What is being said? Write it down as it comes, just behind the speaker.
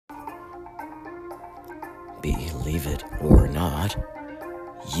Believe it or not,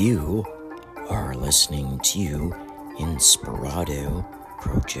 you are listening to Inspirato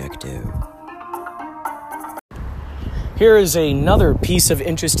Projecto. Here is another piece of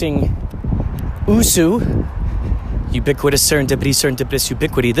interesting USU, ubiquitous serendipitous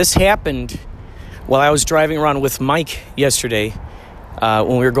ubiquity. This happened while I was driving around with Mike yesterday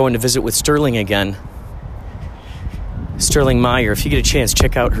when we were going to visit with Sterling again. Sterling Meyer, if you get a chance,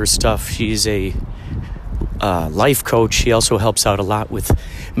 check out her stuff. She's a life coach. She also helps out a lot with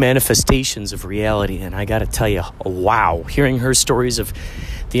manifestations of reality. And I got to tell you, wow, hearing her stories of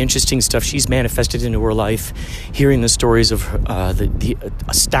the interesting stuff she's manifested into her life, hearing the stories of the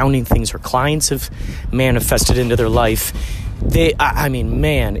astounding things her clients have manifested into their life.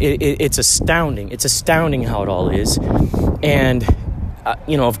 It's astounding. It's astounding how it all is. And,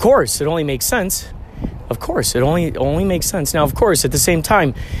 of course, it only makes sense. Of course, it only makes sense. Now, of course, at the same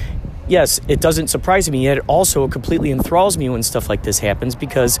time, yes, it doesn't surprise me, yet it also completely enthralls me when stuff like this happens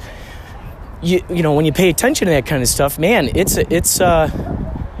because, when you pay attention to that kind of stuff, man, it's a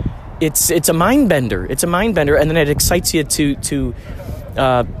mind bender. It's a mind bender, and then it excites you to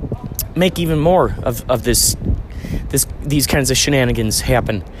make even more of these kinds of shenanigans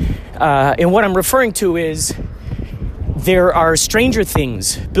happen. And what I'm referring to is there are Stranger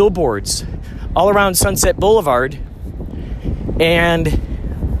Things billboards all around Sunset Boulevard, and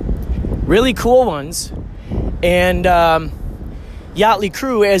really cool ones. And Yachtly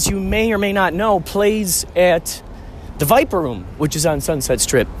Crew, as you may or may not know, plays at the Viper Room, which is on Sunset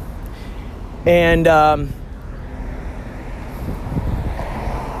Strip. And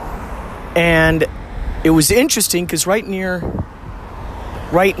it was interesting because right near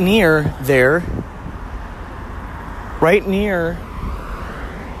the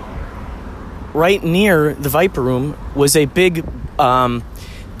Viper Room was a big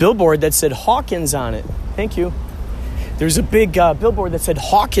billboard that said Hawkins on it. Thank you. There's a big billboard that said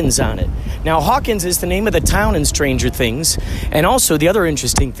Hawkins on it. Now, Hawkins is the name of the town in Stranger Things. And also, the other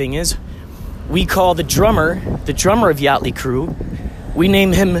interesting thing is, we call the drummer of Yachtly Crew, we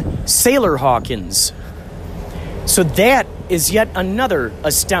name him Sailor Hawkins. So that is yet another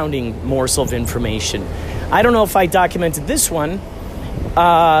astounding morsel of information. I don't know if I documented this one.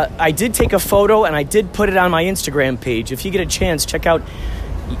 I did take a photo and I did put it on my Instagram page. If you get a chance, check out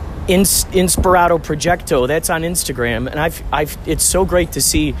Inspirato Projecto. That's on Instagram, and it's so great to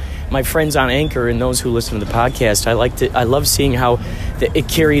see my friends on Anchor and those who listen to the podcast. I love seeing how it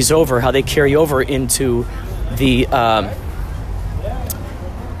carries over, how they carry over into the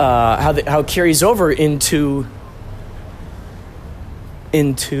how it carries over into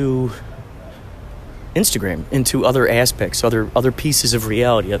Instagram, into other aspects, other pieces of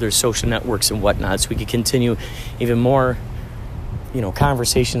reality, other social networks and whatnot, so we could continue even more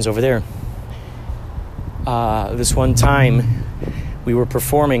conversations over there. This one time we were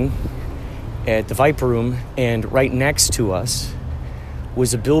performing at the Viper Room, and right next to us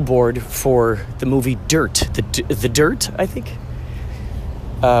was a billboard for the movie Dirt, the Dirt, I think,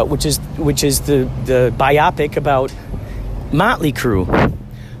 which is the biopic about Motley Crue.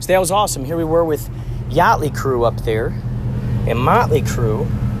 So that was awesome. Here we were with Yachtly Crew up there and Motley Crue,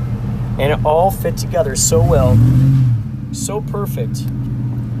 and it all fit together so well. So perfect.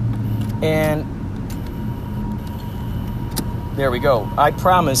 And there we go. I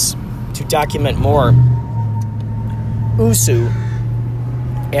promise to document more USU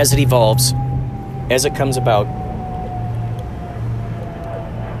as it evolves, as it comes about.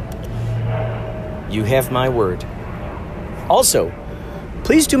 You have my word. Also,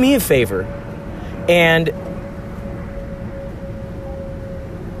 please do me a favor and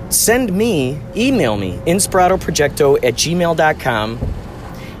email me, inspiratoprojecto@gmail.com,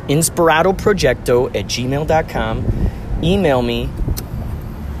 inspiratoprojecto@gmail.com. Email me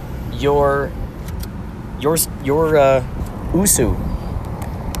your USU.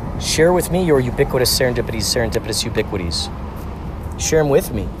 Share with me your ubiquitous serendipitous ubiquities. Share them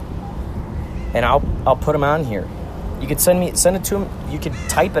with me, and I'll put them on here. You could send it to them. You could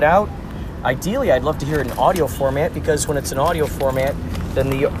type it out. Ideally, I'd love to hear it in audio format, because when it's in audio format,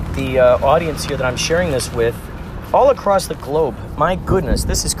 then the audience here that I'm sharing this with, all across the globe, my goodness,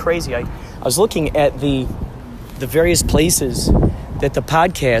 this is crazy. I was looking at the various places that the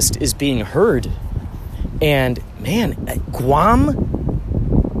podcast is being heard, and man, Guam,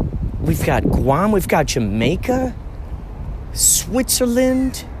 we've got Jamaica,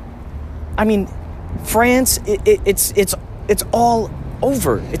 Switzerland, France. It's all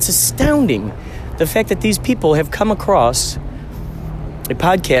over. It's astounding, the fact that these people have come across a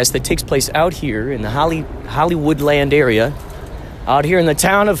podcast that takes place out here in the Hollywoodland area, out here in the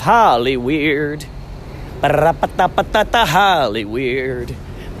town of Hollyweird, Ba-ra-pa-ta-pa-ta-ta, Hollyweird.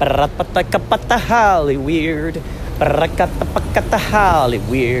 Ba-ra-pa-ta-ka-pa-ta, Hollyweird. Ba-ra-ka-ta-pa-ka-ta,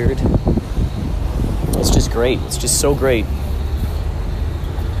 Hollyweird. It's just great. It's just so great.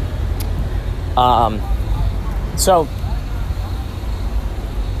 So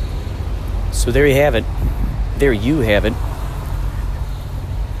there you have it. There you have it.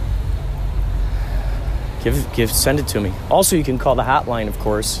 Send it to me. Also, you can call the hotline, of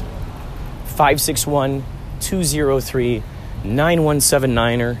course.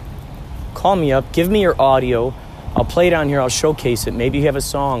 561-203-9179. Call me up. Give me your audio. I'll play it on here. I'll showcase it. Maybe you have a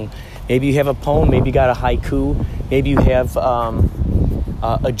song. Maybe you have a poem. Maybe you got a haiku. Maybe you have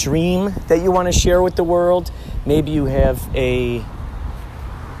a dream that you want to share with the world. Maybe you have an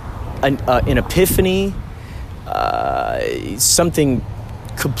epiphany, something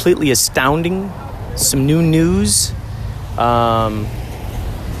completely astounding, some new news.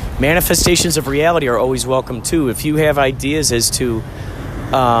 Manifestations of reality are always welcome too. If you have ideas as to,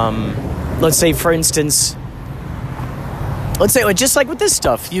 let's say, for instance, just like with this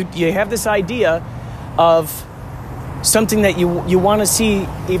stuff, you have this idea of something that you want to see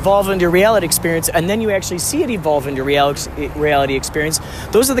evolve into reality experience, and then you actually see it evolve into reality experience.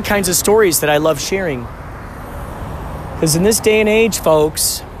 Those are the kinds of stories that I love sharing. Because in this day and age,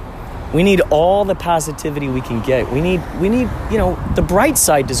 folks, we need all the positivity we can get. We need, the bright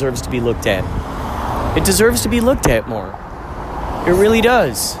side deserves to be looked at. It deserves to be looked at more. It really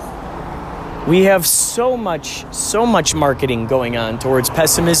does. We have so much marketing going on towards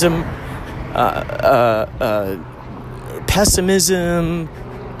pessimism,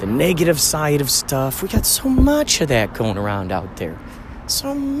 the negative side of stuff. We got so much of that going around out there.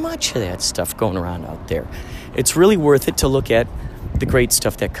 So much of that stuff going around out there. It's really worth it to look at the great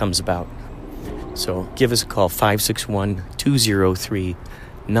stuff that comes about. So give us a call,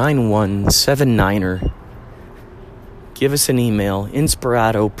 561-203-9179. Give us an email,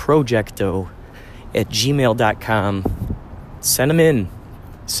 inspiratoprojecto@gmail.com. Send them in.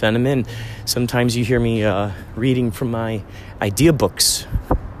 Sometimes you hear me reading from my idea books.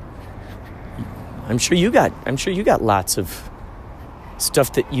 I'm sure you got lots of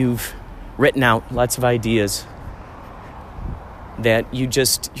stuff that you've written out, lots of ideas that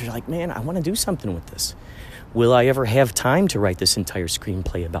you're like, man, I want to do something with this. Will I ever have time to write this entire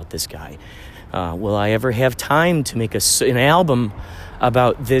screenplay about this guy? Will I ever have time to make an album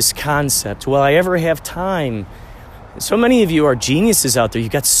about this concept? Will I ever have time? So many of you are geniuses out there.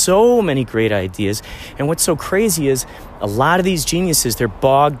 You've got so many great ideas. And what's so crazy is a lot of these geniuses, they're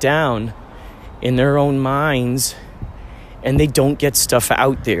bogged down in their own minds and they don't get stuff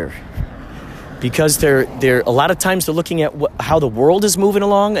out there. Because they're a lot of times they're looking at how the world is moving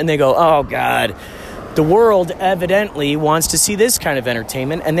along and they go, oh God, the world evidently wants to see this kind of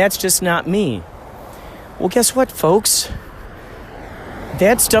entertainment and that's just not me. Well, guess what, folks?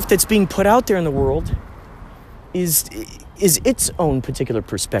 That stuff that's being put out there in the world is its own particular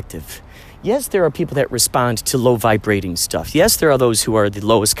perspective. Yes, there are people that respond to low vibrating stuff. Yes, there are those who are the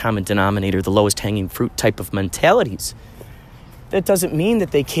lowest common denominator, the lowest hanging fruit type of mentalities. That doesn't mean that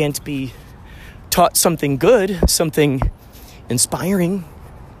they can't be taught something good, something inspiring,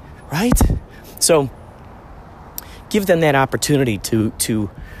 right? So give them that opportunity to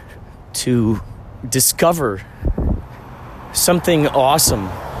discover something awesome,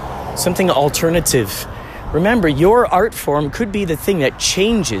 something alternative. Remember, your art form could be the thing that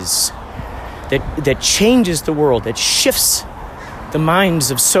changes the world, that shifts the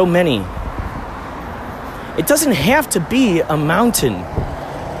minds of so many. It doesn't have to be a mountain.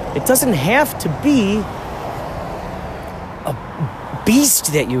 It doesn't have to be a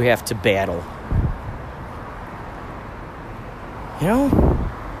beast that you have to battle. You know?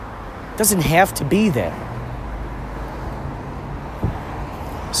 It doesn't have to be that.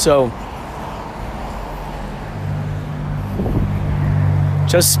 So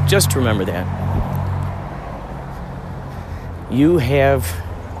just remember that. You have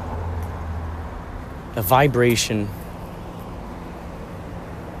a vibration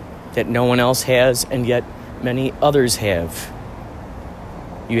that no one else has, and yet many others have.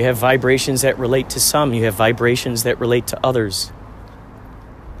 You have vibrations that relate to some. You have vibrations that relate to others.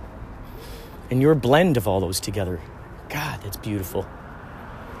 And you're a blend of all those together. God, that's beautiful.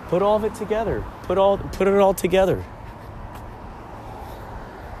 Put all of it together. Put it all together.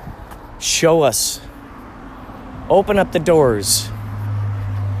 Show us. Open up the doors.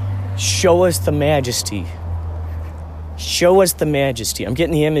 Show us the majesty. Show us the majesty. I'm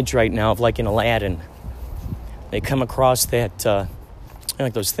getting the image right now of like in Aladdin. They come across that,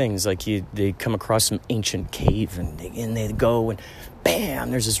 like those things, like they come across some ancient cave and they go and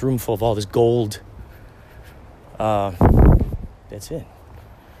bam, there's this room full of all this gold. That's it.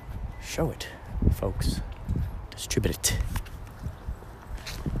 Show it, folks. Distribute it.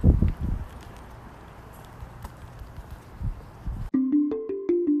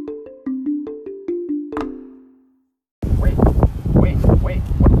 Wait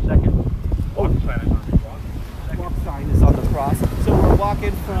 1 second. Walk sign is on the cross. So we're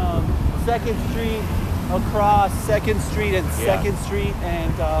walking from 2nd Street across 2nd Street and 2nd Street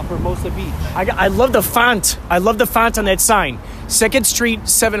and Hermosa Beach. I love the font. I love the font on that sign. 2nd Street,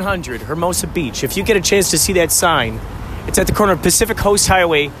 700, Hermosa Beach. If you get a chance to see that sign, it's at the corner of Pacific Coast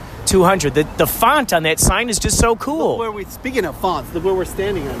Highway 200. The font on that sign is just so cool. Speaking of fonts, look where we're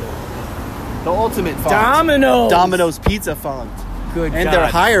standing under. The ultimate font. Domino's Pizza font. Good and God. they're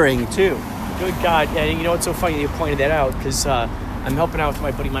hiring, too. Good God. And you know what's so funny that you pointed that out? Because I'm helping out with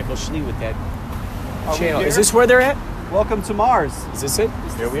my buddy Michael Schlee with that channel. Is this where they're at? Welcome to Mars. Is this it?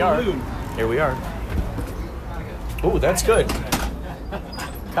 Here we are. Here we are. Ooh, that's good.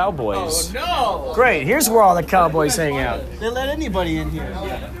 Cowboys. Oh, no! Great. Here's where all the cowboys hang out. They let anybody in here.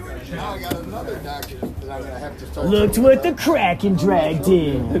 Now I got another document that I'm going to have to start. Looked what the Kraken dragged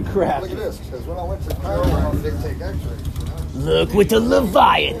in. The crap. Look at this, because when I went to the chiropractor, they take x-rays. Look what the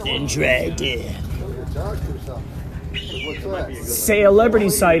Leviathan dragged in. What's that? Celebrity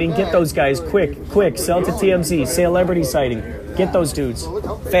sighting. Get those guys. Quick. Sell to TMZ. Celebrity sighting. Get those dudes.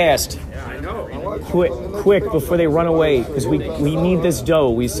 Fast. Quick before they run away. Because we need this dough.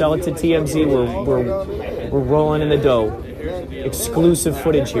 We sell it to TMZ. We're rolling in the dough. Exclusive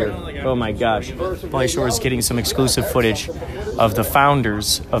footage here. Oh my gosh. Pauly Shore is getting some exclusive footage of the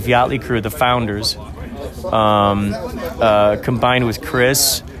founders of Yachtly Crew, the founders, combined with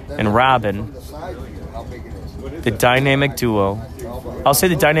Chris and Robin, the dynamic duo. I'll say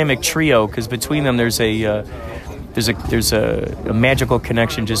the dynamic trio because between them there's a magical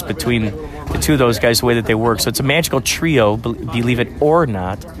connection just between the two of those guys, the way that they work. So it's a magical trio, believe it or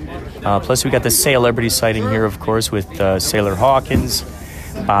not. Plus, we got the celebrity sighting here, of course, with Sailor Hawkins,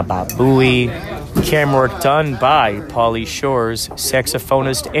 Baba Booey, camera work done by Pauly Shore's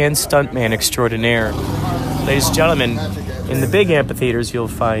saxophonist and stuntman extraordinaire. Ladies and gentlemen, in the big amphitheaters, you'll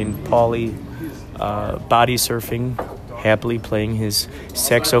find Pauly body surfing, happily playing his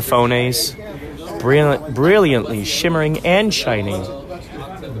saxophones, brilliantly shimmering and shining,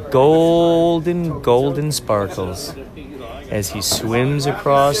 golden sparkles, as he swims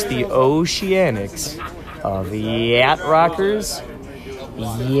across the oceanics of yacht rockers,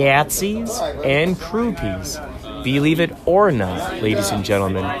 Yatsies, and groupies. Believe it or not, ladies and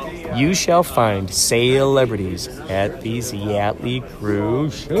gentlemen, you shall find celebrities at these Yachtly Crew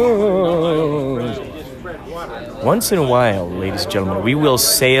shows. Once in a while, ladies and gentlemen, we will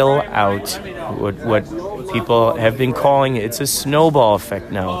sail out what people have been calling, it's a snowball effect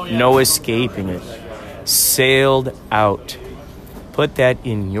now. No escaping it. Sailed out. Put that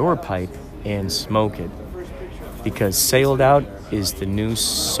in your pipe and smoke it. Because sailed out is the new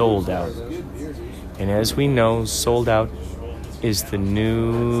sold out. And as we know, sold out is the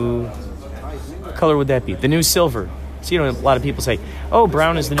new... What color would that be? The new silver. So, a lot of people say, oh,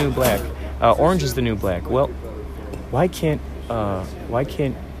 brown is the new black. Orange is the new black. Well, why can't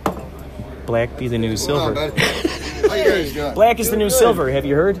black be the new silver? How you guys doing? Black is the new silver. Have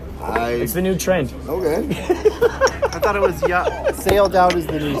you heard? Hi. It's the new trend. Okay. I thought it was sailed out is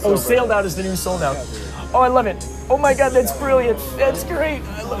the new silver. Oh, sailed out is the new sold out. Oh, I love it. Oh my God, that's brilliant. That's great.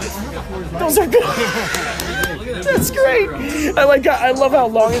 I love it. Those are good. That's great. I love how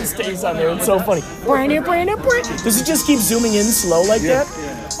long it stays on there. It's so funny. Does it just keep zooming in slow like that?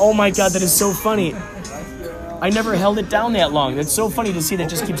 Oh my God, that is so funny. I never held it down that long. That's so funny to see that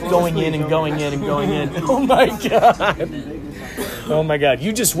just keeps going in and going in and going in. Oh my God. Oh my God.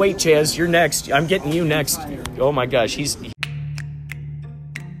 You just wait, Chaz. You're next. I'm getting you next. Oh my gosh.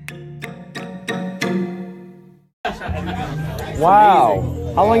 Wow.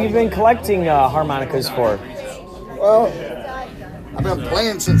 How long have you been collecting harmonicas for? Well, I've been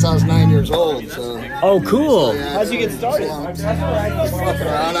playing since I was 9 years old, so... Oh, cool. Yeah, How'd you get started? Just fucking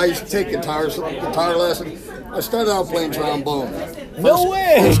around. I used to take guitar lessons. I started out playing trombone. No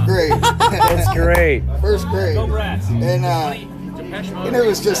way. First grade. That's great. First grade. And it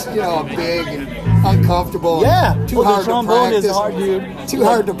was just, big and uncomfortable. Yeah. Too hard to trombone practice. is hard, dude. Too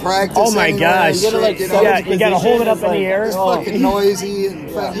hard to practice. Oh my anyway. gosh. You gotta, You gotta hold it up in the air. It's fucking noisy and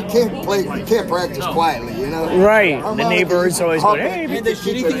you can't practice quietly, Right. The neighbors always go, hey. And the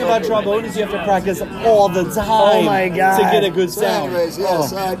shitty thing about trombone is you have to practice all the time. Oh my God. To get a good So sound. anyways,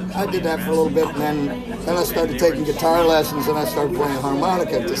 so I did that for a little bit, and then I started taking guitar lessons, and I started playing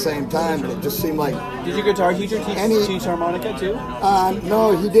harmonica at the same time. But it just seemed like Did your guitar teacher teach harmonica too?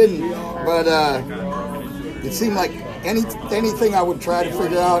 no, he didn't. But it seemed like anything I would try to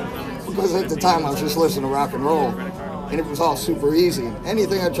figure out, because at the time I was just listening to rock and roll, and it was all super easy.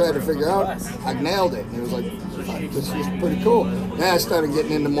 Anything I tried to figure out, I nailed it. And it was like, this is pretty cool. Then I started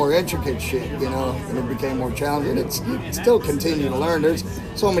getting into more intricate shit, and it became more challenging. You still continue to learn. There's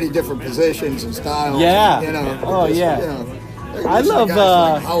so many different positions and styles. Yeah. I love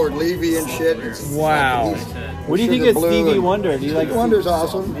like Howard Levy and shit. Wow. What do you think of Stevie Wonder? Do you like Wonder's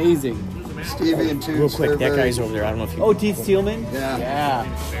awesome. Amazing. Stevie and Toots. Real quick, that they're guy's very- over there. I don't know if you... Oh, Keith Steelman? Yeah.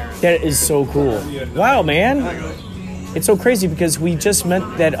 That is so cool. Wow, man. It's so crazy because we just met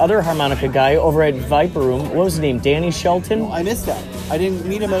that other harmonica guy over at Viper Room. What was his name? Danny Shelton? I missed that. I didn't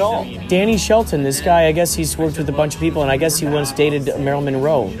meet him at all. Danny Shelton, this guy, I guess he's worked with a bunch of people, and I guess he once dated Marilyn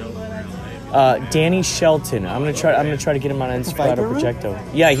Monroe. Danny Shelton. I'm gonna try to get him on Inspirato Room? Projecto.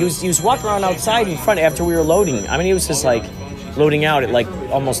 Yeah, he was walking around outside in front after we were loading. I mean, he was just like loading out at like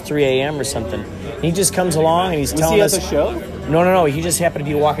almost 3 a.m. or something. He just comes along and he's telling Was us. he at the show? No. He just happened to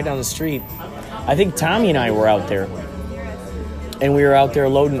be walking down the street. I think Tommy and I were out there, and we were out there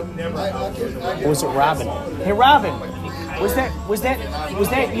loading. Or was it Robin? Hey, Robin, was that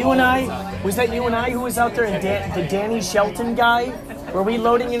you and I? Was that you and I who was out there? And the Danny Shelton guy? Were we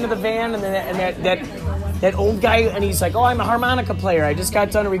loading into the van and that old guy? And he's like, "Oh, I'm a harmonica player. I just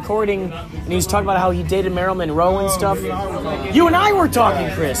got done recording." And he was talking about how he dated Marilyn Monroe and stuff. You and I were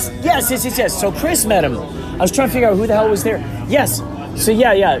talking, Chris. Yes. So Chris met him. I was trying to figure out who the hell was there. Yes. So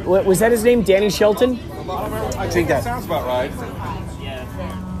yeah. Was that his name, Danny Shelton? I think that sounds about right.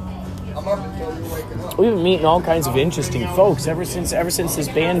 We've been meeting all kinds of interesting folks ever since this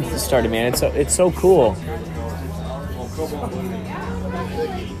band started, man. It's so cool.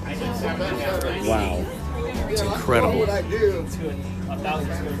 Wow, it's incredible.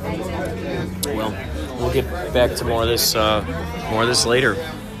 Well, we'll get back to more of this later.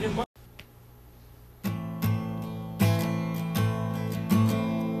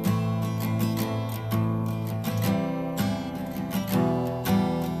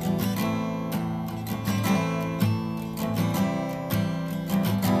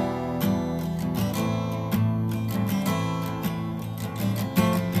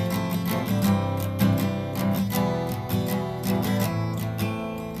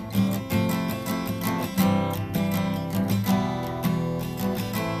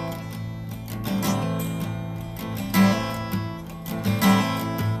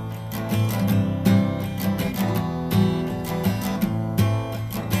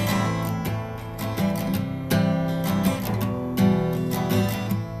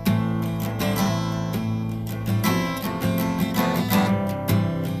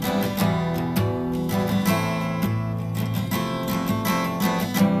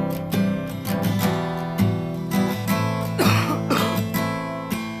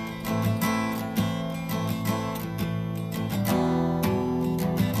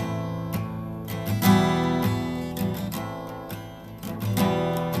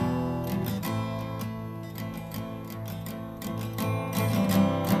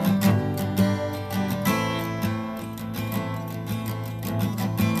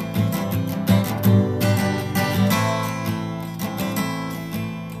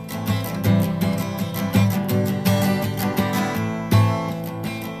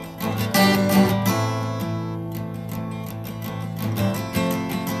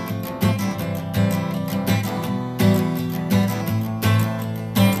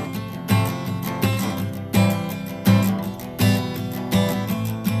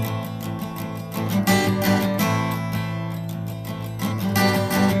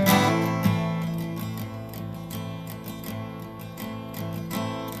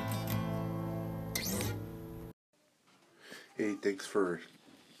 Hey, thanks for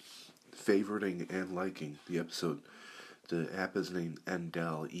favoriting and liking the episode. The app is named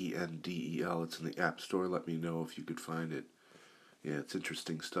Endel, E-N-D-E-L. It's in the App Store. Let me know if you could find it. Yeah, it's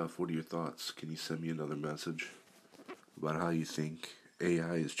interesting stuff. What are your thoughts? Can you send me another message about how you think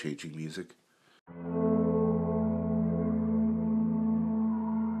AI is changing music?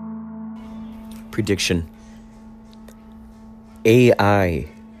 Prediction. AI,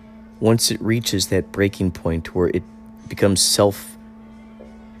 once it reaches that breaking point where it becomes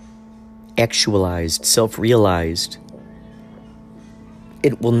self-actualized, self-realized,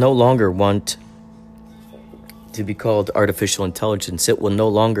 it will no longer want to be called artificial intelligence. It will no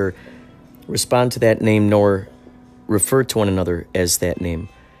longer respond to that name nor refer to one another as that name.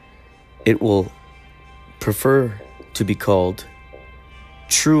 It will prefer to be called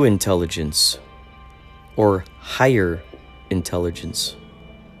true intelligence or higher intelligence.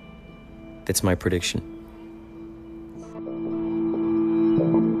 That's my prediction.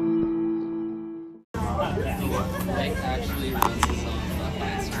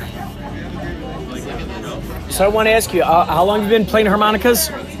 So I want to ask you, how long have you been playing harmonicas?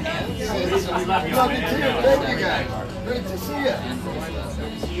 Great to see you.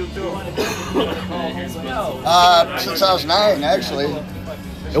 Since I was 9, actually.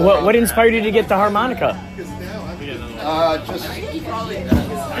 What inspired you to get the harmonica? Just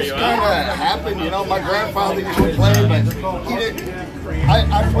kind of happened, you know. My grandfather used to play, but he didn't.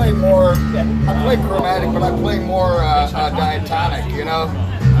 I play more. I play chromatic, but I play more diatonic, you know,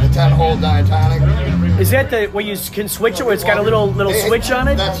 the 10-hole diatonic. Is that the where you can switch it, where it's got a little switch on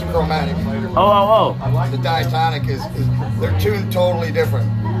it? That's chromatic. Oh. The diatonic is they're tuned totally different.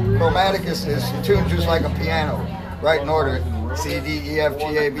 Chromatic is tuned just like a piano, right in order. C, D, E, F, G,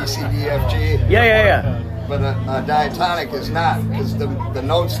 A, B, C, D, F, G. Yeah. But a diatonic is not, because the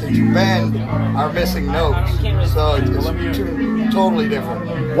notes that you bend are missing notes. So it's tuned totally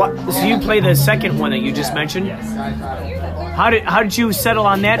different. What? So you play the second one that you just mentioned? How did you settle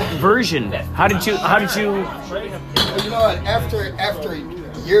on that version? How did you? You know what? After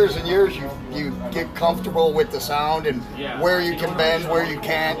years and years, you get comfortable with the sound and where you can bend, where you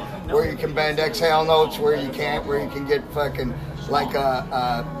can't, where you can bend exhale notes, where you can't, where you can get fucking like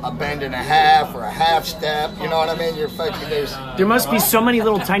a bend and a half or a half step. You know what I mean? You're fucking There must be so many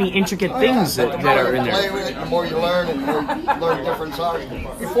little tiny intricate things that are in there. Play with it, the more you learn, and the more you learn different songs.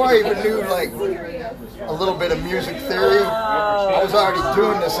 Before I even knew like a little bit of music theory, I was already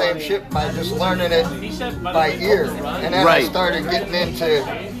doing the same shit by just learning it by ear. And then I started getting into,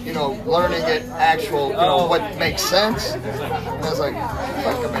 you know, learning it actual, you know, what makes sense. And I was like,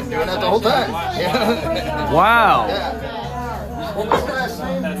 fuck, I've been doing that the whole time. Yeah. Wow. Yeah. What was your last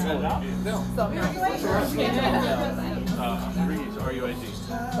name?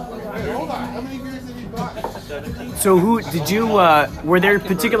 So were there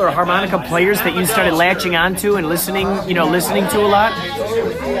particular harmonica players that you started latching onto and listening to a lot?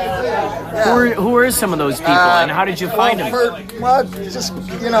 Who are some of those people, and how did you find them? Just,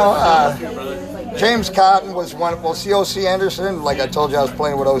 you know, James Cotton was one. Well, see O.C. Anderson, like I told you, I was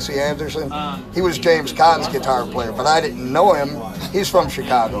playing with O.C. Anderson. He was James Cotton's guitar player, but I didn't know him. He's from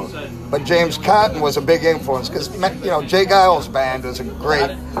Chicago. But James Cotton was a big influence because, you know, Jay Giles' band was a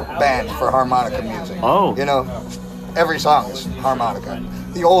great band for harmonica music. Oh. You know, every song is harmonica.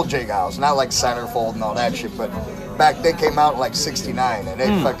 The old Jay Giles, not like Centerfold and all that shit, but back they came out in like '69 and they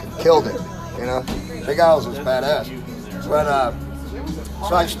fucking killed it. You know, Jay Giles was badass. But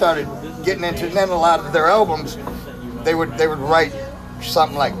so I started getting into, and then a lot of their albums, they would write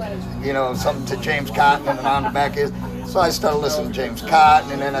something like, you know, something to James Cotton, and on the back is. So I started listening to James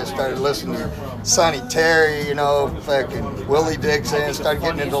Cotton, and then I started listening to Sonny Terry, you know, fucking Willie Dixon. Started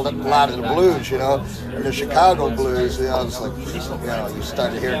getting into a lot of the blues, you know, and the Chicago blues. You know, I was like, you know, you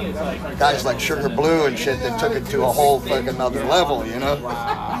started hearing guys like Sugar Blue and shit that took it to a whole fucking other level, you know.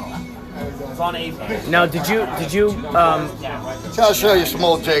 Now, did you? So I'll show you some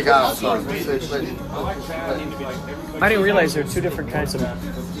old Jay Giles songs. I didn't realize there are two different kinds of.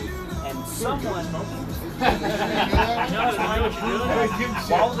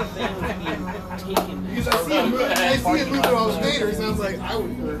 Because I see it moving all later. It sounds like I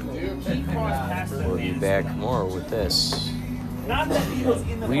would do it too. We'll be back more with this.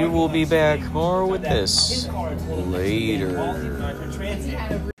 We will be back more with this later.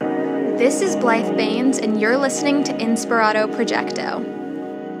 This is Blythe Baines, and you're listening to Inspirato Projecto.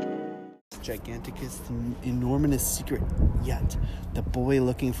 Giganticus enormous secret yet. The boy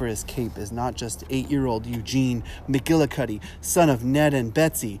looking for his cape is not just 8-year-old Eugene McGillicuddy, son of Ned and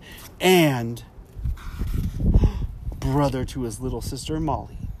Betsy, and brother to his little sister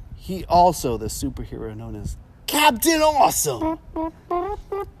Molly. He also the superhero known as Captain Awesome.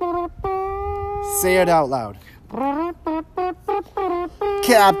 Say it out loud.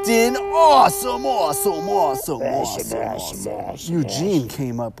 Captain Awesome. Eugene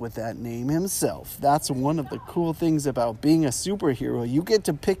came up with that name himself. That's one of the cool things about being a superhero. You get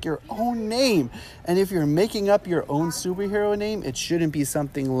to pick your own name. And if you're making up your own superhero name, it shouldn't be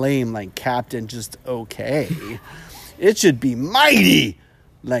something lame like Captain Just Okay. It should be mighty,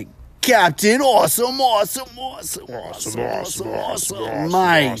 like Captain Awesome.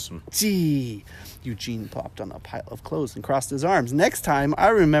 Mighty. Eugene plopped on a pile of clothes and crossed his arms. Next time, I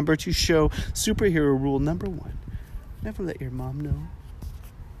remember to show superhero rule number 1. Never let your mom know.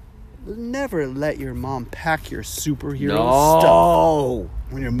 Never let your mom pack your superhero stuff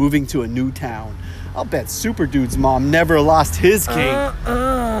when you're moving to a new town. I'll bet Super Dude's mom never lost his cape.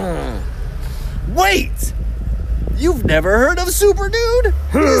 Wait! You've never heard of Super Dude?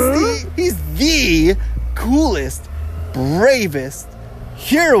 He's the coolest, bravest,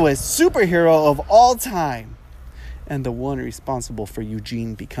 heroist superhero of all time. and the one responsible for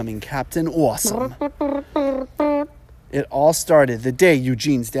Eugene becoming Captain Awesome. It all started the day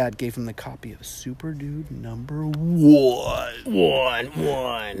Eugene's dad gave him the copy of Super Dude number 1.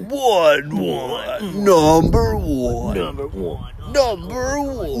 Number 1.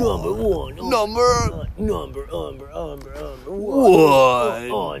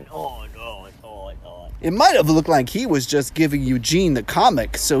 It might have looked like he was just giving Eugene the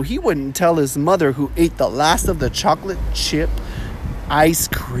comic so he wouldn't tell his mother who ate the last of the chocolate chip ice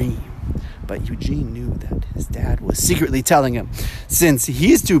cream. But Eugene knew that his dad was secretly telling him, since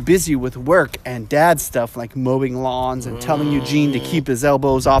he's too busy with work and dad stuff like mowing lawns and telling Eugene to keep his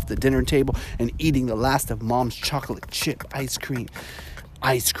elbows off the dinner table and eating the last of mom's chocolate chip ice cream.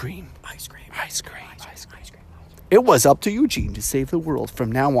 It was up to Eugene to save the world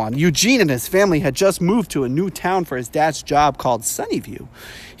from now on. Eugene and his family had just moved to a new town for his dad's job called Sunnyview.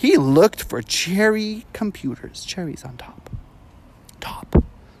 He looked for cherry computers. Cherries on top. Top.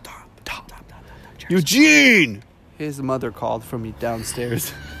 Eugene! His mother called from me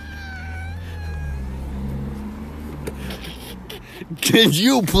downstairs. Can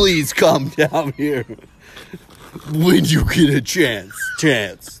you please come down here? When you get a chance.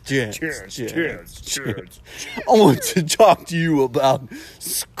 I want to talk to you about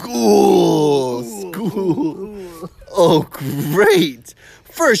school. Oh, great.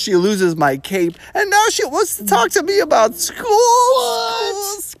 First she loses my cape, and now she wants to talk to me about school.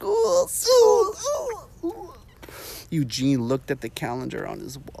 School. Eugene looked at the calendar on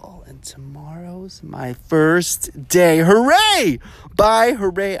his wall, and tomorrow's my first day. Hooray! By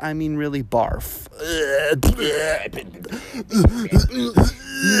hooray, I mean really barf.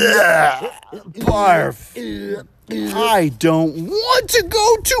 Barf. I don't want to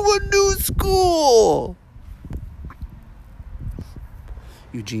go to a new school.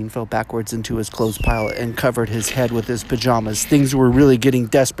 Eugene fell backwards into his clothes pile and covered his head with his pajamas. Things were really getting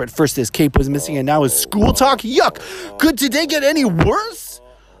desperate. First his cape was missing and now his school talk. Yuck! Could today get any worse?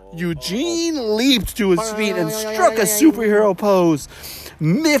 Eugene leaped to his feet and struck a superhero pose.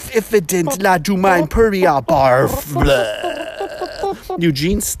 Miff if it didn't la do mine puria barf.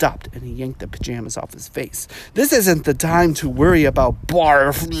 Eugene stopped and he yanked the pajamas off his face. This isn't the time to worry about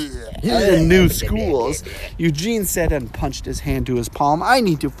barf in new schools, Eugene said and punched his hand to his palm. I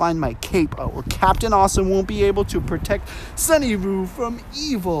need to find my cape or Captain Awesome won't be able to protect Sunnyview from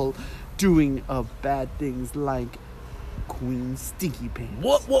evil doing of bad things like Queen Stinky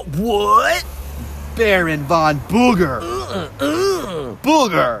Pants. What? Baron Von Booger.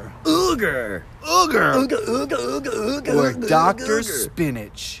 Booger. Or Dr.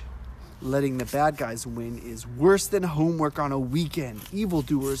 Spinach. Letting the bad guys win is worse than homework on a weekend.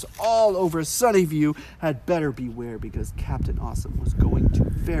 Evildoers all over Sunnyview had better beware because Captain Awesome was going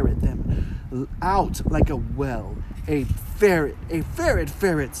to ferret them out like a well. A ferret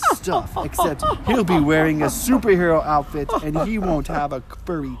stuff, except he'll be wearing a superhero outfit and he won't have a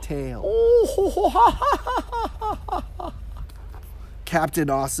furry tail. Captain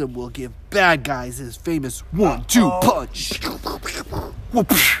Awesome will give bad guys his famous 1-2 punch.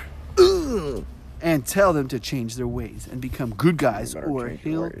 And tell them to change their ways and become good guys, or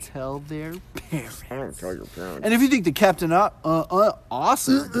he'll tell their parents. And if you think the Captain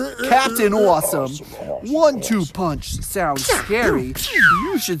Awesome 1-2 punch sounds scary,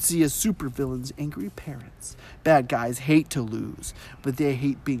 you should see a supervillain's angry parents. Bad guys hate to lose, but they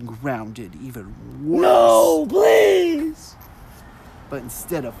hate being grounded even worse. No, please! But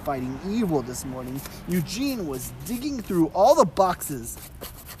instead of fighting evil this morning, Eugene was digging through all the boxes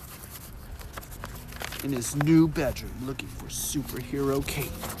in his new bedroom looking for superhero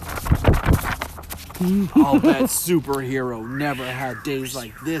cape. I'll bet superhero never had days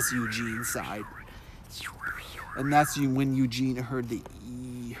like this, Eugene sighed. And that's when Eugene heard the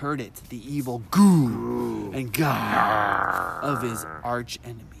evil goo and gah of his arch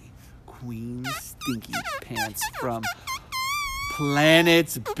enemy, Queen Stinky Pants from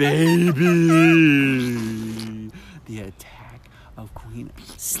Planet Baby. The attack of Queen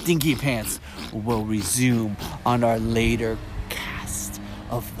Stinky Pants will resume on our later cast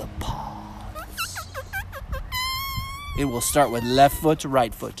of the pods. It will start with left foot,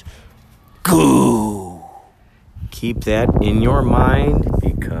 right foot. Goo! Keep that in your mind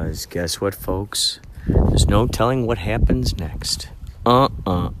because guess what, folks? There's no telling what happens next.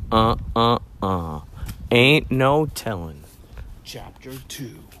 Ain't no telling. Chapter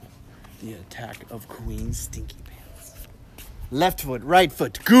 2. The attack of Queen Stinky Pants. Left foot, right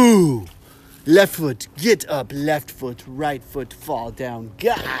foot, goo! Left foot, get up. Left foot, right foot, fall down.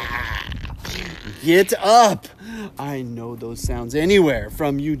 Gah! Get up! I know those sounds anywhere.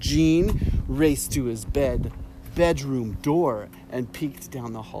 From Eugene raced to his bed bedroom door and peeked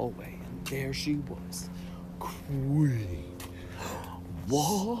down the hallway. And there she was, Queen.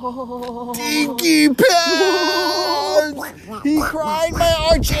 Whoa. Stinky Pants! He cried, my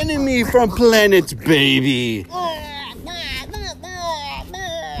arch enemy from Planet Baby.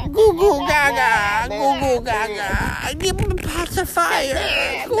 Goo goo gaga, goo goo gaga. Give him a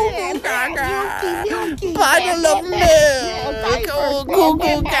pacifier. Goo goo gaga. Bottle of milk. Goo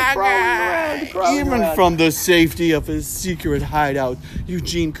goo gaga. Even from the safety of his secret hideout,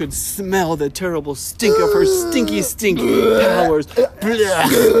 Eugene could smell the terrible stink of her stinky powers.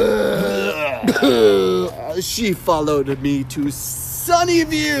 She followed me to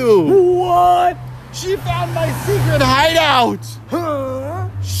Sunnyview. What? She found my secret hideout. Huh?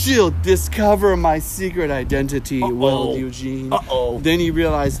 She'll discover my secret identity, wailed Eugene. Then he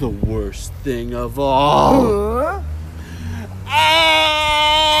realized the worst thing of all.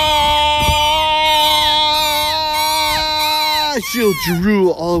 She'll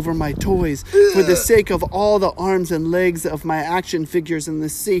drool all over my toys. For the sake of all the arms and legs of my action figures and the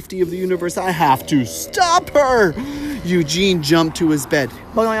safety of the universe, I have to stop her. Eugene jumped to his bed.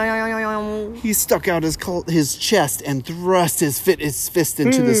 He stuck out his chest and thrust his fist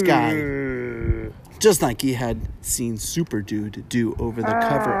into the sky. Just like he had seen Super Dude do over the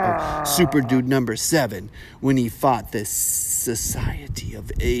cover of Super Dude number 7 when he fought the Society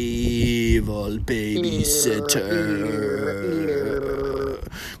of Evil Babysitter.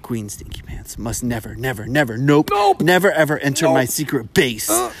 Queen Stinky Pants must never ever enter my secret base.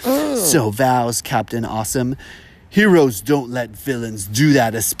 So vows Captain Awesome. Heroes don't let villains do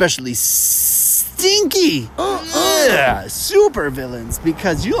that, especially stinky, super villains,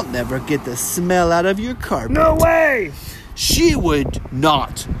 because you'll never get the smell out of your carpet. No way! She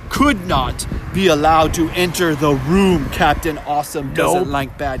could not be allowed to enter the room. Captain Awesome doesn't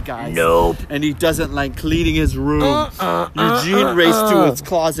like bad guys. Nope. And he doesn't like cleaning his room. Eugene raced to his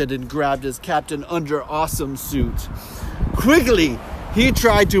closet and grabbed his Captain Under Awesome suit. Quickly, he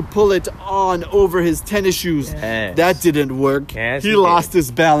tried to pull it on over his tennis shoes. Yes. That didn't work. Yes, he lost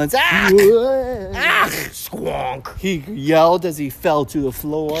his balance. Squonk. He yelled as he fell to the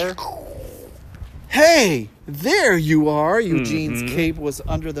floor. Hey, there you are. Eugene's cape was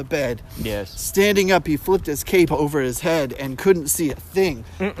under the bed. Yes. Standing up, he flipped his cape over his head and couldn't see a thing.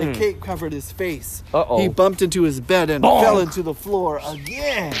 The cape covered his face. He bumped into his bed and fell into the floor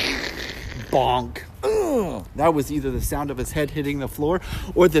again. Bonk. That was either the sound of his head hitting the floor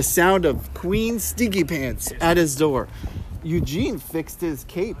or the sound of Queen Stinky Pants at his door. Eugene fixed his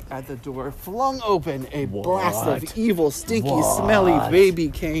cape at the door, flung open a blast of evil, stinky, smelly baby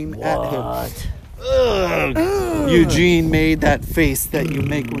came at him. Ugh. Eugene made that face that you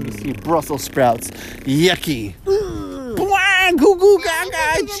make when you see Brussels sprouts. Yucky. Goo goo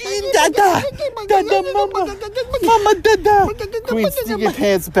gaga, Gene dada, dada mama dada. Queen Stinky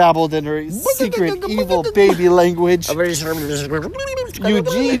Pants babbled in her secret evil baby language.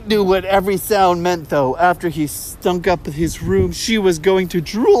 Eugene knew what every sound meant, though. After he stunk up his room, she was going to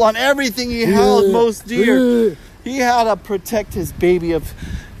drool on everything he held most dear. He had to protect his baby of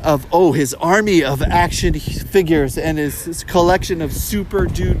his army of action figures and his collection of Super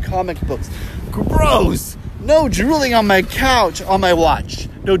Dude comic books. Gross! No drooling on my couch, on my watch.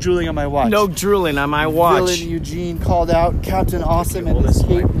 No drooling on my watch. No drooling on my watch. Villain Eugene called out. Captain Awesome and his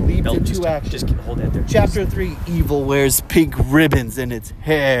cape leaped into action. Just hold that there. Chapter 3, Evil wears pink ribbons in its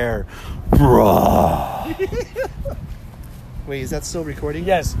hair. Bruh. Wait, is that still recording?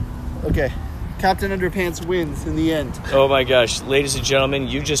 Yes. Okay. Captain Underpants wins in the end. Oh my gosh. Ladies and gentlemen,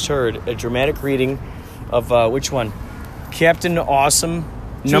 you just heard a dramatic reading of which one? Captain Awesome.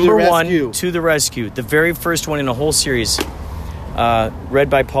 Number 1, To the Rescue. The very first one in the whole series. Read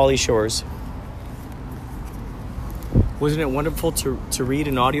by Pauly Shores. Wasn't it wonderful to read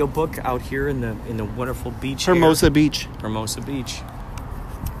an audiobook out here in the wonderful beach Hermosa air? Beach. Hermosa Beach.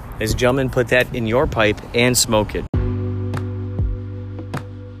 Ladies and gentlemen, put that in your pipe and smoke it.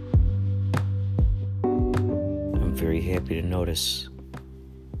 I'm very happy to notice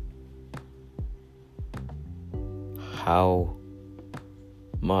how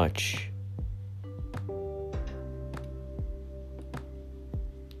much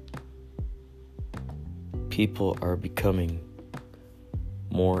people are becoming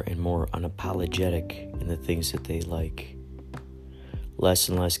more and more unapologetic in the things that they like. Less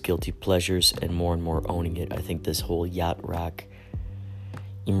and less guilty pleasures and more owning it. I think this whole yacht rock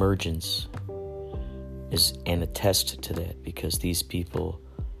emergence is an attest to that, because these people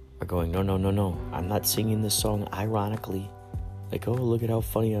are going, no, I'm not singing this song ironically. Like, oh, look at how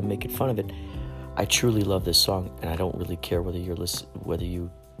funny I'm making fun of it. I truly love this song, and I don't really care whether you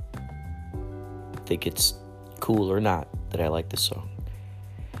think it's cool or not that I like this song.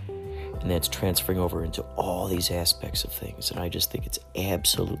 And that's transferring over into all these aspects of things. And I just think it's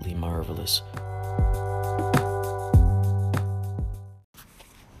absolutely marvelous.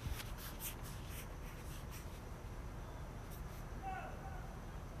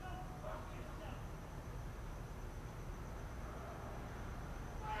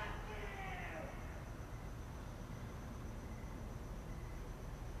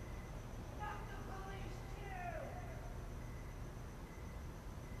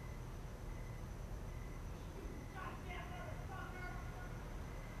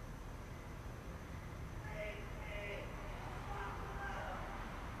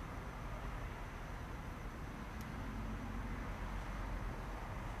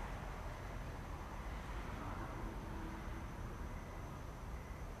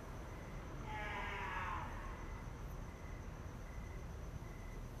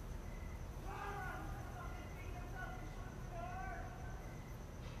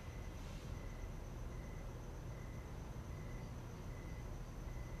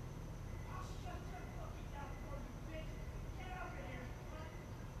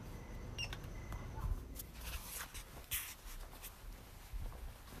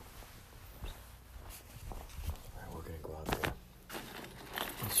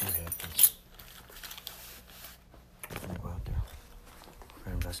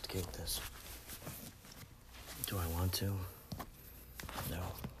 Investigate this. Do I want to? No.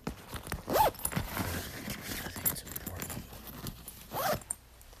 I think it's important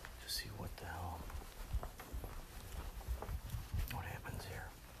to see what the hell, what happens here.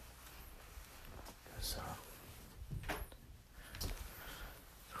 Because,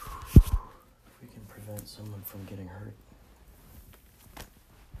 if we can prevent someone from getting hurt,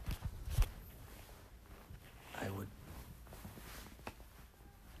 I would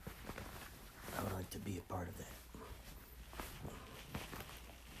like to be a part of that.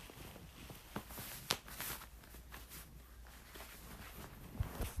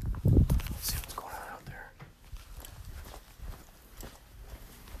 Let's see what's going on out there.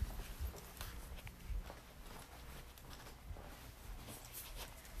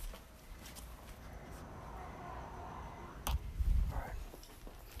 All right.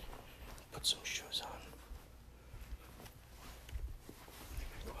 Put some shoes on.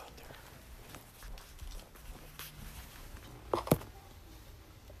 Go out there.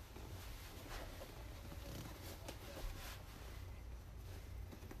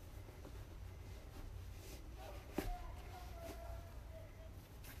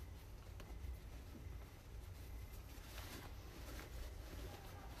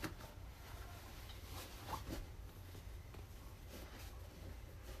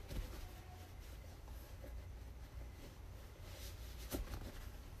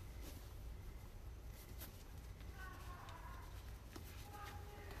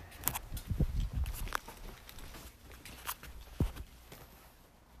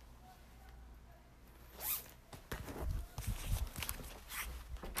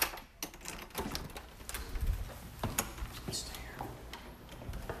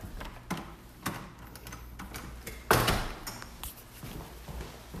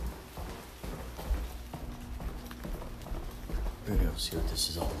 We're gonna go see what this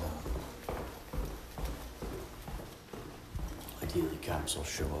is all about. Ideally, cops will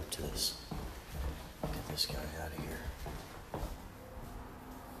show up to this. Get this guy out of here.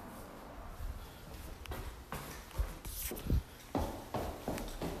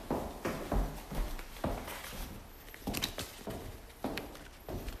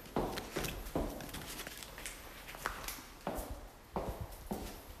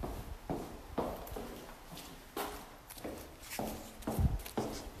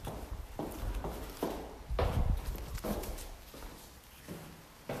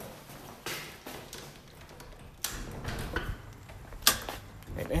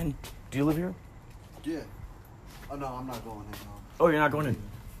 Hey, man, do you live here? Yeah. Oh, no, I'm not going in. No. Oh, you're not going in?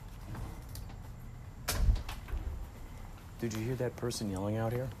 Did you hear that person yelling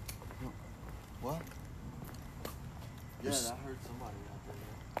out here? No. What? Yeah, I heard somebody out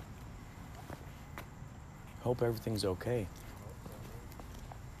there. Hope everything's okay.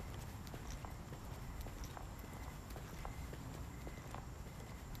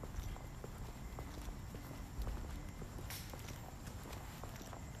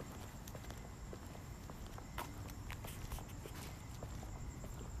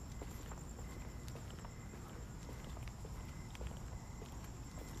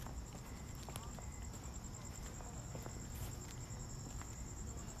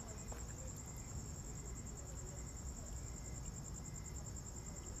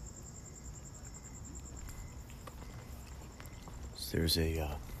 There's a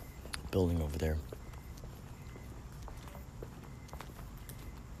building over there.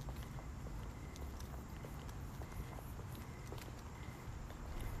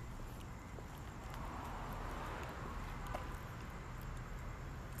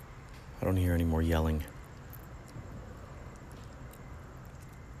 I don't hear any more yelling.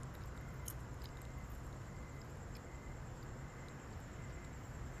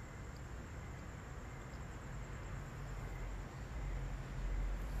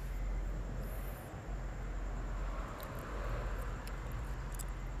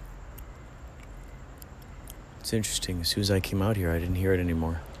 It's interesting. As soon as I came out here, I didn't hear it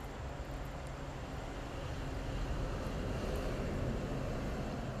anymore.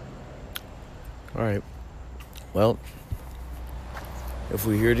 All right. Well, if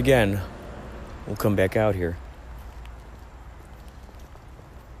we hear it again, we'll come back out here.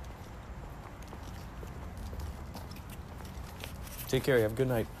 Take care. Have a good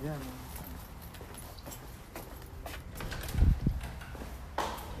night. Yeah.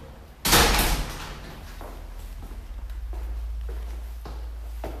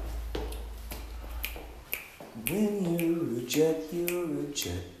 When you reject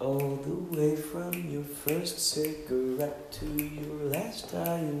all the way from your first cigarette to your last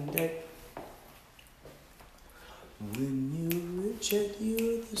dying day. When you reject,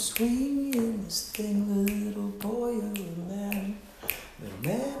 you're the swingingest thing, little boy or a man. Little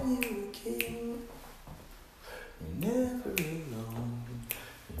man, you're a king. You're never alone.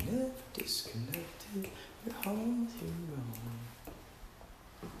 You're never disconnected. You're home with your own.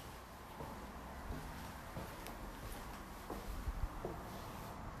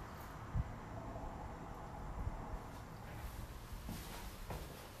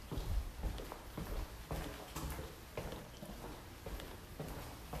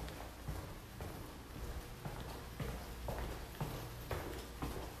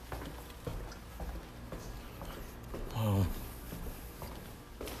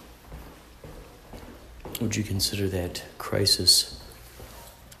 Would you consider that crisis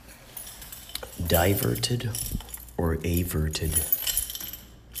diverted or averted?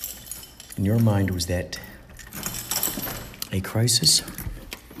 In your mind, was that a crisis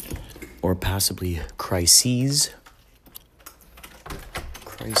or possibly crises?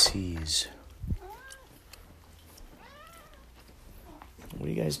 Crises. What are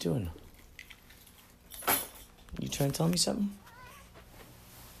you guys doing? You trying to tell me something?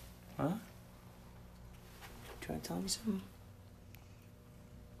 Huh? Trying to tell me something?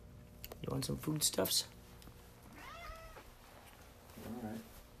 You want some foodstuffs? Alright.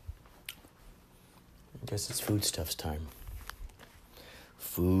 I guess it's foodstuffs time.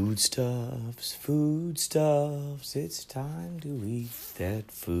 Foodstuffs, foodstuffs, it's time to eat that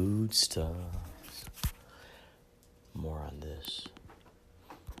foodstuffs. More on this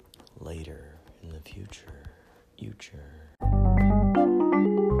later in the future.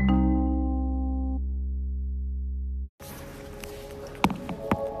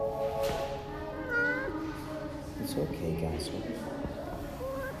 It's okay, guys.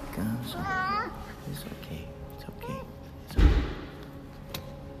 It's okay. It's okay. It's okay.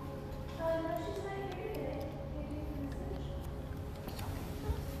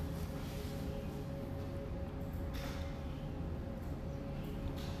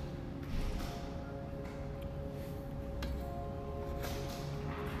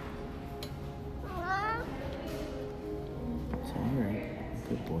 It's all right.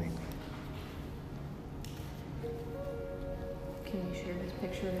 Good boy. Can you share his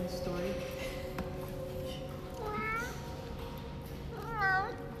picture in the story?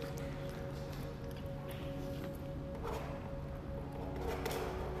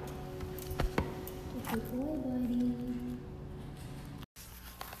 Good boy, buddy.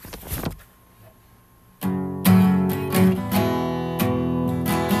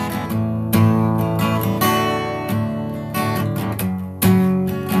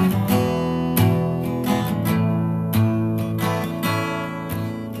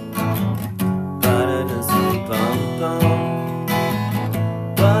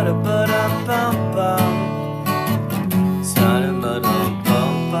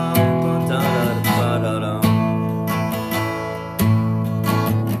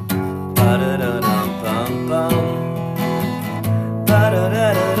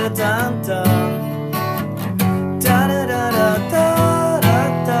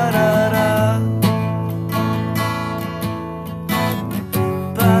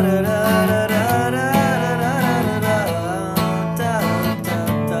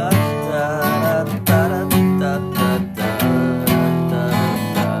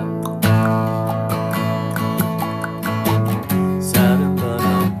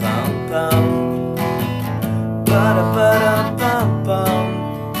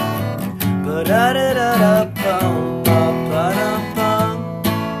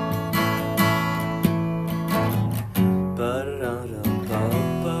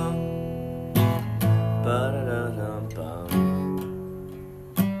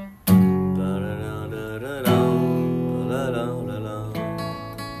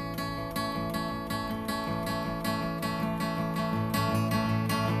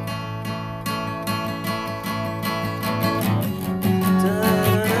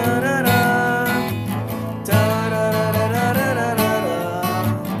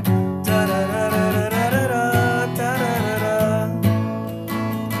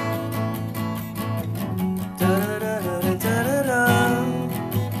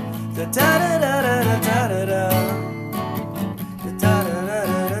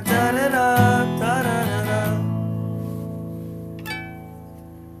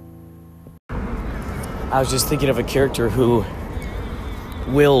 I was just thinking of a character who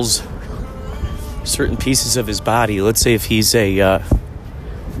wills certain pieces of his body. Let's say if he's a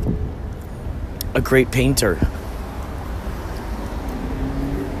great painter.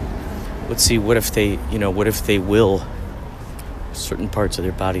 Let's see, what if they will certain parts of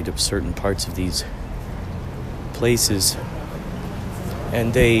their body to certain parts of these places,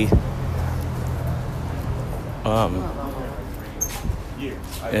 and they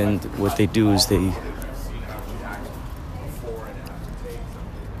and what they do is they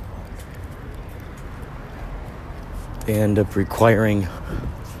end up requiring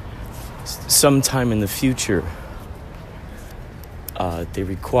sometime in the future they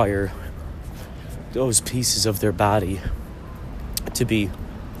require those pieces of their body to be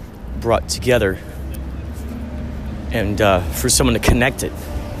brought together and for someone to connect it.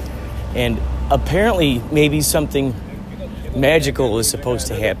 And apparently maybe something magical is supposed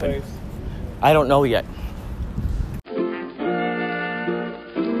to happen. I don't know yet.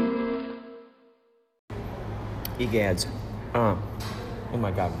 Egads. Oh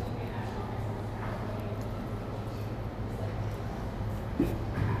my God.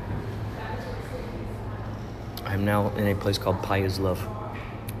 I'm now in a place called Pie is Love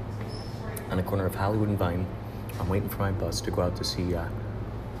on the corner of Hollywood and Vine. I'm waiting for my bus to go out to see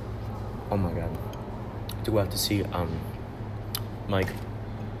oh my God, to go out to see Mike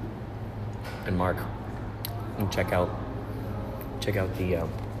and Mark and check out the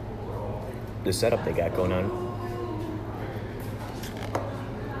setup they got going on.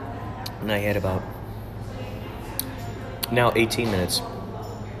 And I had about now 18 minutes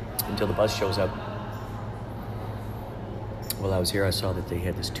until the bus shows up. While I was here, I saw that they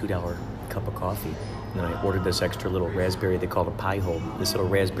had this $2 cup of coffee. And then I ordered this extra little raspberry. They call it a pie hole. This little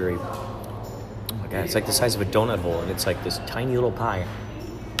raspberry, oh my God, it's like the size of a donut hole. And it's like this tiny little pie.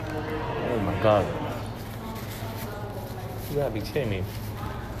 Oh my God. You gotta be kidding me.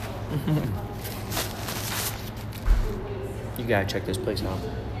 You gotta check this place out.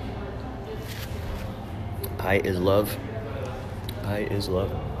 Pie is love. Pie is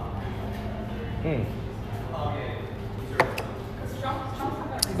love.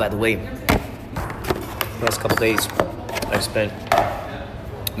 By the way, the last couple days, I've spent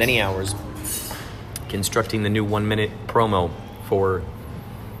many hours constructing the new 1-minute promo for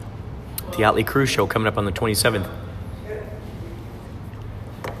the Otley Cruise Show coming up on the 27th.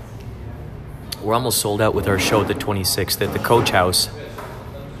 We're almost sold out with our show the 26th at the Coach House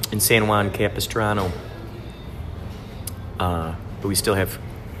in San Juan Capistrano. But we still have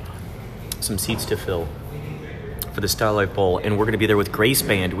some seats to fill for the Starlight Bowl, and we're going to be there with Grace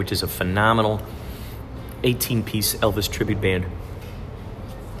Band, which is a phenomenal 18-piece Elvis tribute band.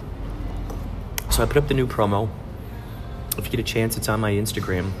 So I put up the new promo. If you get a chance, it's on my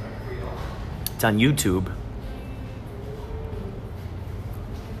Instagram. It's on YouTube.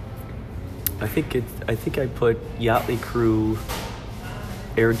 I think I put Yachtly Crew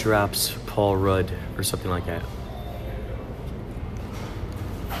airdrops Paul Rudd or something like that.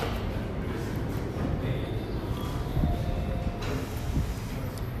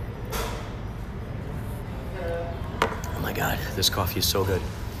 God, this coffee is so good.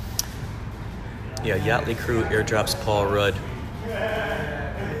 Yeah, Yachtly Crew airdrops Paul Rudd.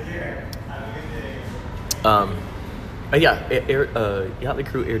 Yachtly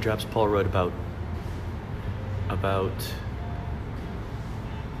Crew airdrops Paul Rudd about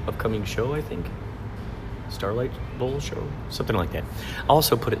upcoming show, I think. Starlight Bowl show, something like that. I'll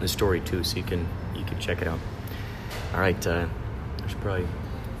also put it in the story too, so you can check it out. All right, I should probably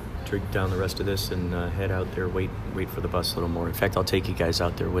drink down the rest of this and head out there, wait for the bus a little more. In fact, I'll take you guys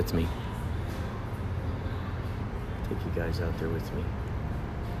out there with me.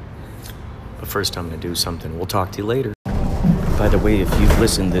 But first, I'm going to do something. We'll talk to you later. By the way, if you've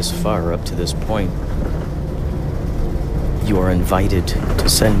listened this far up to this point, you are invited to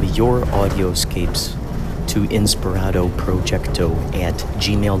send me your audioscapes to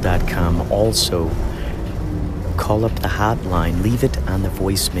inspiratoprojecto@gmail.com. Also, call up the hotline. Leave it on the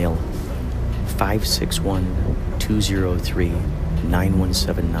voicemail.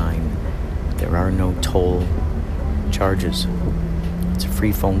 561-203-9179. There are no toll charges. It's a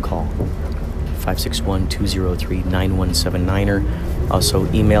free phone call. 561-203-9179. Also,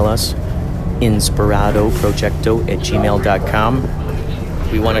 email us, inspiratoprojecto@gmail.com.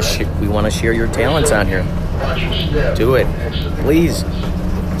 We want to share your talents on here. Do it. Please.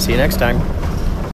 See you next time.